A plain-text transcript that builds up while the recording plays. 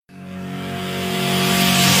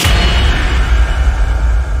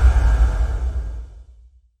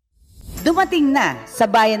Dumating na sa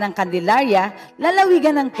bayan ng Candelaria,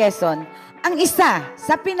 lalawigan ng Quezon, ang isa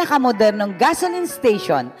sa pinakamodernong gasoline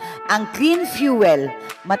station, ang Clean Fuel,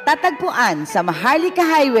 matatagpuan sa Maharlika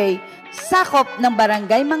Highway, sakop ng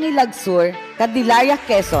Barangay Mangilag Sur, Candelaria,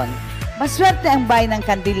 Quezon. Maswerte ang bayan ng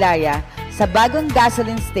Candelaria sa bagong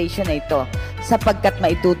gasoline station na ito sapagkat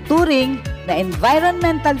maituturing na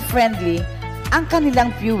environmental friendly ang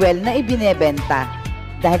kanilang fuel na ibinebenta.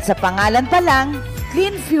 Dahil sa pangalan pa lang,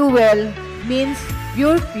 Clean Fuel means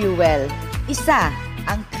pure fuel. Isa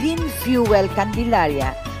ang Clean Fuel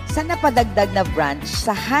Candelaria sa napadagdag na branch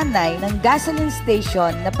sa hanay ng gasoline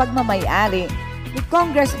station na pagmamay-ari ni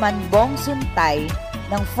Congressman Bong Suntay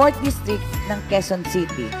ng 4th District ng Quezon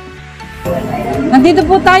City. Nandito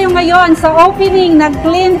po tayo ngayon sa opening ng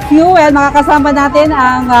Clean Fuel. Makakasama natin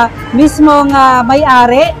ang mismong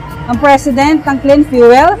may-ari, ang president ng Clean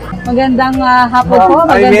Fuel. Magandang hapon po,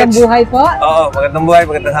 magandang buhay po. Oo, magandang buhay,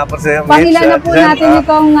 magandang hapon sa iyo, Mitch. Pakilan na po natin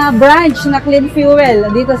itong branch na Clean Fuel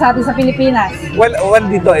dito sa atin sa Pilipinas. Well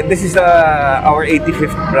dito, this is our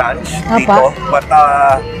 85th branch dito. But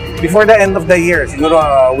before the end of the year, siguro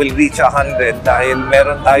we'll reach 100 dahil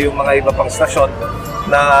meron tayong mga iba pang stasyon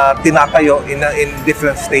na tinatayo in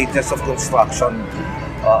different stages of construction.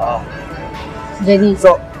 Jenny.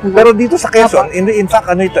 So, pero dito sa Quezon, in fact,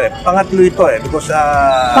 ano ito pangatlo ito because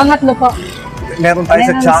pangatlo po. Meron tayo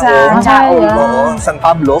sa Chao, San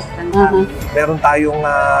Pablo. Meron tayong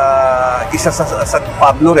isa sa San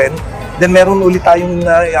Pablo rin. Then meron ulit tayong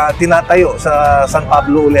tinatayo sa San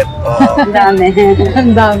Pablo ulit. Ang dami.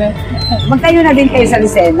 Ang dami. Magtayo na din kayo sa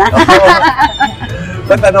Lucena.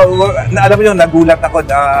 But alam mo yun, nagulat ako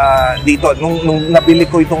dito. Nung nabili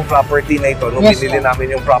ko itong property na ito, nung binili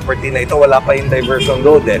namin yung property na ito, wala pa yung diversion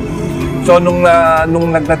road So nung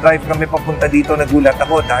nagna-drive kami papunta dito, nagulat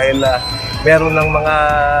ako dahil meron ng mga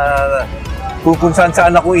kung saan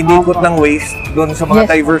ako inikot ng waste, doon sa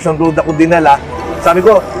mga diversion road ako dinala. Sabi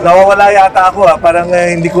ko, nawawala yata ako parang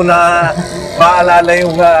hindi ko na maalala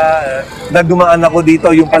yung nadumaan ako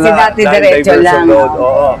dito, yung pala diversion road.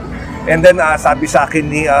 Oo. And then sabi sa akin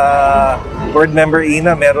ni board member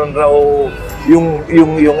Ina, meron raw yung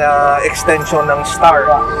extension ng Star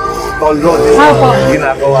Toll Road.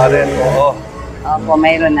 Ginagawa rin. Oo. Opo,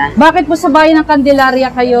 mayroon na. Bakit po sa bayan ng Candelaria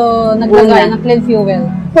kayo naglagay ng Clean Fuel?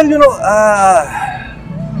 Well,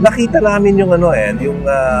 nakita namin yung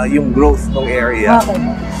yung growth ng area. Okay.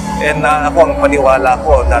 And ako ang paniwala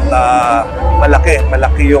ko that malaki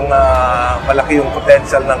yung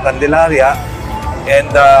potential ng Candelaria.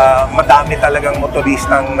 And madami talagang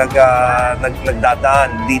motoristang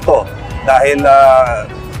nagdadaan dito dahil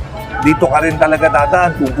dito ka rin talaga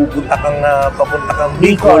dadaan kung papunta kang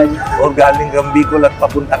Bicol o galing kang Bicol at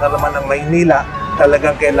papunta ka naman ng Maynila,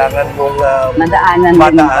 talagang kailangan mong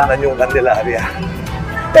madaanan yung Candelaria.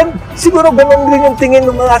 And siguro ganun din yung tingin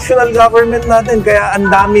ng national government natin, kaya ang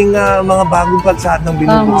daming mga bagong kalsadang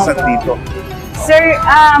binubuksan dito. Sir,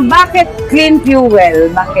 bakit Clean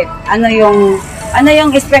Fuel? Bakit? Ano yung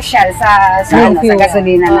special sa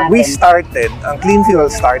gasolina natin? Ang Clean Fuel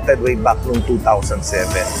started way back noong 2007.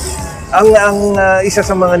 Ang isa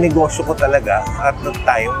sa mga negosyo ko talaga at the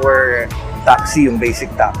time were taxi, yung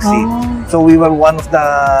basic taxi. So we were one of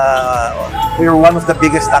the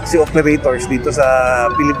biggest taxi operators dito sa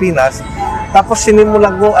Pilipinas. Tapos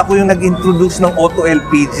sinimulan ko, ako yung nag-introduce ng auto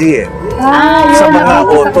LPG sa mga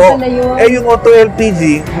auto. Yung auto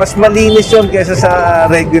LPG, mas malinis yun kaysa sa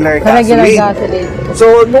regular gasoline.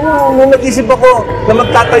 So nung nag-isip ako na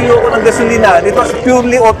magtatayo ako ng gasolina, it was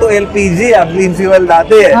purely auto LPG, Clean Fuel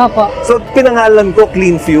dati. So pinangalan ko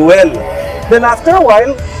Clean Fuel. Then after a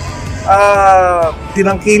while,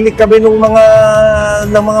 tinangkilik kami ng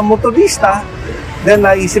mga motorista. Then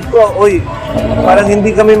naisip ko, parang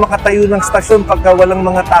hindi kami makatayo ng stasyon pagka walang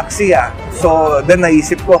mga taxi. So then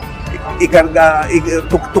naisip ko,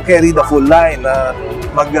 to carry the full line.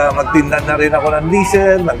 Magtinda na rin ako ng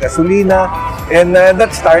diesel, ng gasolina. And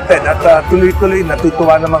that started. At tuloy-tuloy,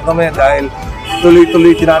 natutuwa naman kami dahil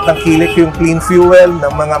tuloy-tuloy tinatangkilik yung Clean Fuel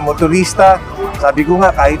ng mga motorista. Sabi ko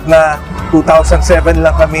nga, kahit na 2007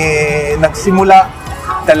 lang kami nagsimula,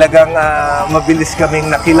 talagang mabilis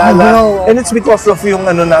kaming nakilala. And it's because of yung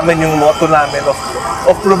yung motto namin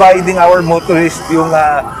of providing our motorists yung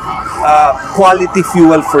quality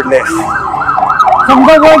fuel for less. From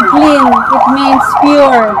the word clean, it means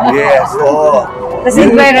pure. Yes, oo. Kasi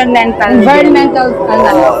environmental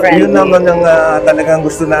friendly. Yun naman ang talagang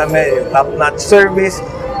gusto namin, yung top-notch service.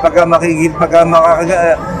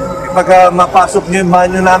 Pagka mapasok nyo yung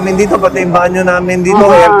banyo namin dito, pati yung banyo namin dito,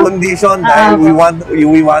 air condition, dahil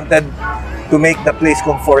we wanted to make the place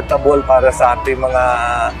comfortable para sa ating mga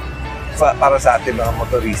para sa ating mga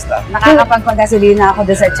motorista. Nakakapagpagasolina ako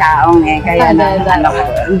doon sa Chaong eh. Kaya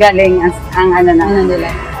ang galing ang ano nila.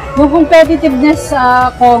 Yung competitiveness,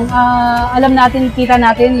 alam natin, kita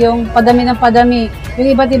natin yung padami ng padami, yung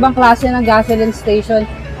iba't ibang klase ng gasoline station,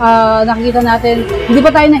 nakikita natin, hindi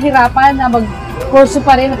pa tayo nahirapan na kurso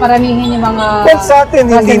pa rin, paramihin yung mga Well, sa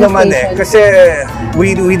atin hindi naman station. kasi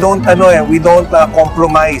we don't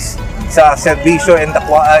compromise sa serbisyo and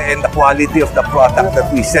the quality of the product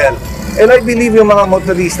that we sell. And I believe yung mga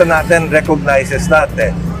motorista natin recognizes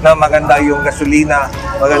natin na maganda yung gasolina,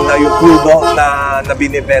 maganda yung crudo na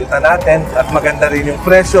binibenta natin at maganda rin yung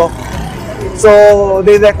presyo. So,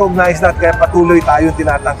 they recognize that kaya patuloy tayong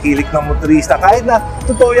tinatangkilik ng motorista. Kahit na,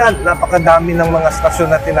 totoo yan, napakadami ng mga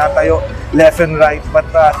stasyon na tinatayo left and right, but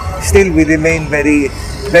still we remain very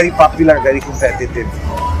very popular, very competitive.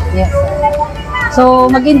 Yes.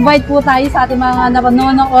 So, mag-invite po tayo sa ating mga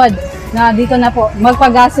nanonood na dito na po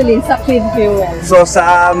magpagasolin sa Clean Fuel. So,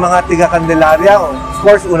 sa mga tiga Candelaria, of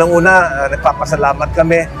course, unang-una, nagpapasalamat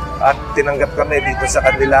kami at tinanggap kami dito sa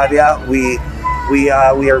Candelaria. We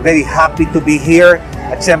are very happy to be here.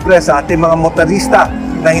 At syempre sa ating mga motorista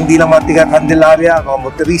na hindi lang mga tiga Candelaria, mga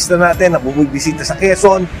motorista natin na bumibisita sa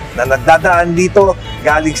Quezon, na nagdadaan dito,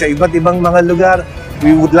 galing sa iba't ibang mga lugar,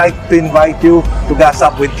 we would like to invite you to gas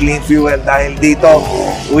up with Clean Fuel dahil dito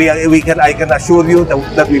I can assure you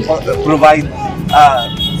that we provide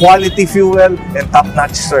quality fuel and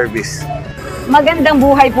top-notch service. Magandang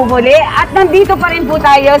buhay po muli at nandito pa rin po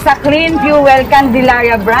tayo sa Clean Fuel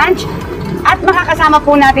Candelaria branch at makakasama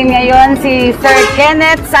po natin ngayon si Sir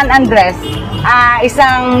Kenneth San Andres,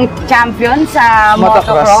 isang champion sa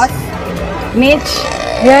motocross. Mitch,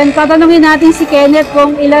 Yan, tatanungin natin si Kenneth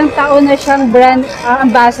kung ilang taon na siyang brand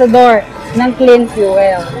ambassador ng Clean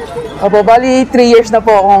Fuel. Opo, bali 3 years na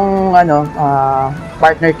po akong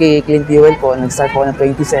partner kay Clean Fuel po. Nag-start po ng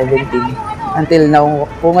 2017 until now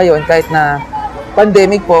po ngayon, kahit na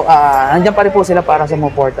pandemic po, nandiyan pa rin po sila para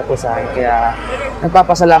sumuporta po sa akin. Kaya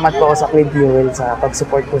nagpapasalamat po ako sa Clean Fuel sa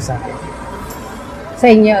pag-support po sa akin. Sa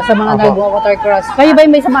inyo, sa mga Opo. nag-motocross. Kayo ba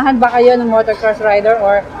may samahan ba kayo ng motocross rider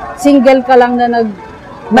or single ka lang na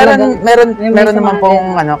Meron naman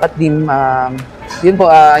pong ka-team. Yun po,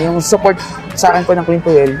 yung support sa akin po ng Clean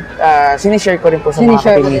Fuel, sinishare ko rin po sa mga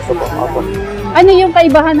kapinito po. Opo. Ano yung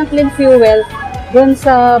kaibahan ng Clean Fuel doon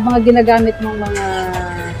sa mga ginagamit mong mga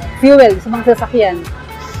fuel sa mga sasakyan?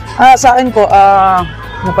 Sa akin po,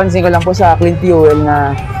 napansin ko lang po sa Clean Fuel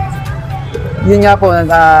na yun nga po,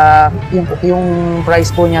 yung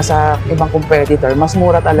price po niya sa ibang competitor, mas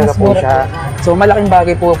mura talaga po siya. So malaking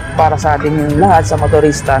bagay po para sa atin yung lahat sa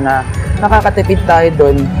motorista na nakakatipid tayo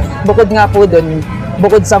doon. Bukod nga po doon,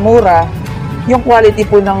 bukod sa mura, yung quality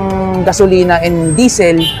po ng gasolina and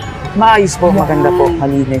diesel, maayos po, maganda po,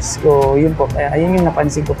 malinis. So yun po, ayun yung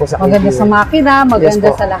napansin ko po sa Clean Maganda Fuel. sa makina, maganda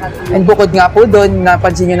Yes po. sa lahat. And bukod nga po doon,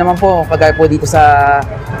 napansin nyo naman po, kagaya po dito sa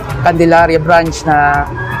Candelaria branch na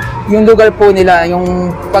yung lugar po nila,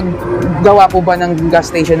 yung paggawa po ba ng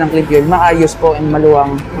gas station ng Clean Fuel, maayos po and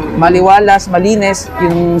maluwang, maliwalas, malinis.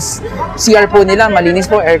 Yung CR po nila, malinis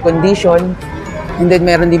po, air condition. And then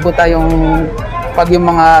meron din po tayong, pag yung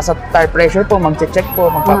mga sa tire pressure po, mag-check po,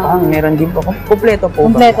 magpapahang, meron din po. Kompleto po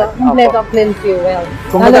ba? Kompleto ang Clean Fuel.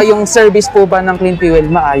 Kumbaga yung service po ba ng Clean Fuel,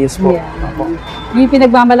 maayos po. Yeah. Opo. Yung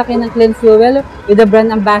pinagmamalaki ng Clean Fuel with the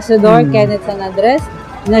brand ambassador, Kenneth San Andres,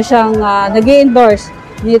 na siyang nag-i-endorse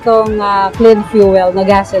nitong Clean Fuel na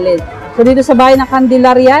gasoline. So dito sa bahay ng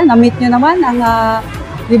Candelaria, na-meet nyo naman ang,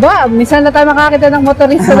 di ba, minsan na tayo makakita ng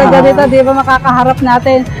motorista na ganito, di ba, makakaharap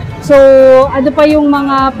natin. So, ano pa yung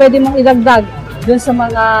mga pwede mong idagdag dun sa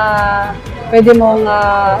mga pwede mong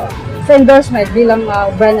sa endorsement bilang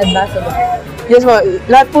brand ambassador? Yes po,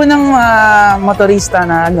 lahat po ng motorista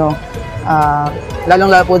na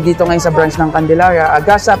lalong-lalo po dito ngayon sa branch ng Candelaria,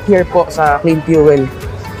 gas up here po sa Clean Fuel.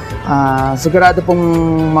 Sigurado pong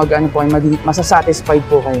masasatisfied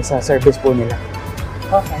po kayo sa service po nila.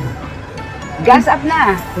 Okay. gas up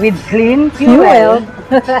na with Clean Fuel.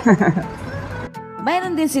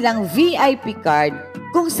 Mayroon din silang VIP card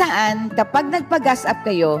kung saan kapag nagpa-gas up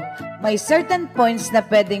kayo, may certain points na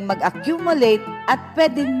pwedeng mag-accumulate at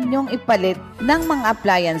pwede nyong ipalit ng mga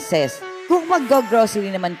appliances. Kung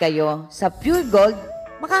mag-grocery naman kayo sa Pure Gold,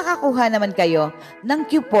 makakakuha naman kayo ng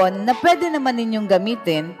coupon na pwede naman ninyong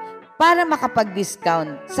gamitin para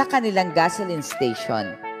makapag-discount sa kanilang gasoline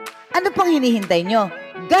station. Ano pang hinihintay nyo?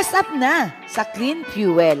 Gas up na sa Clean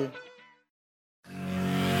Fuel!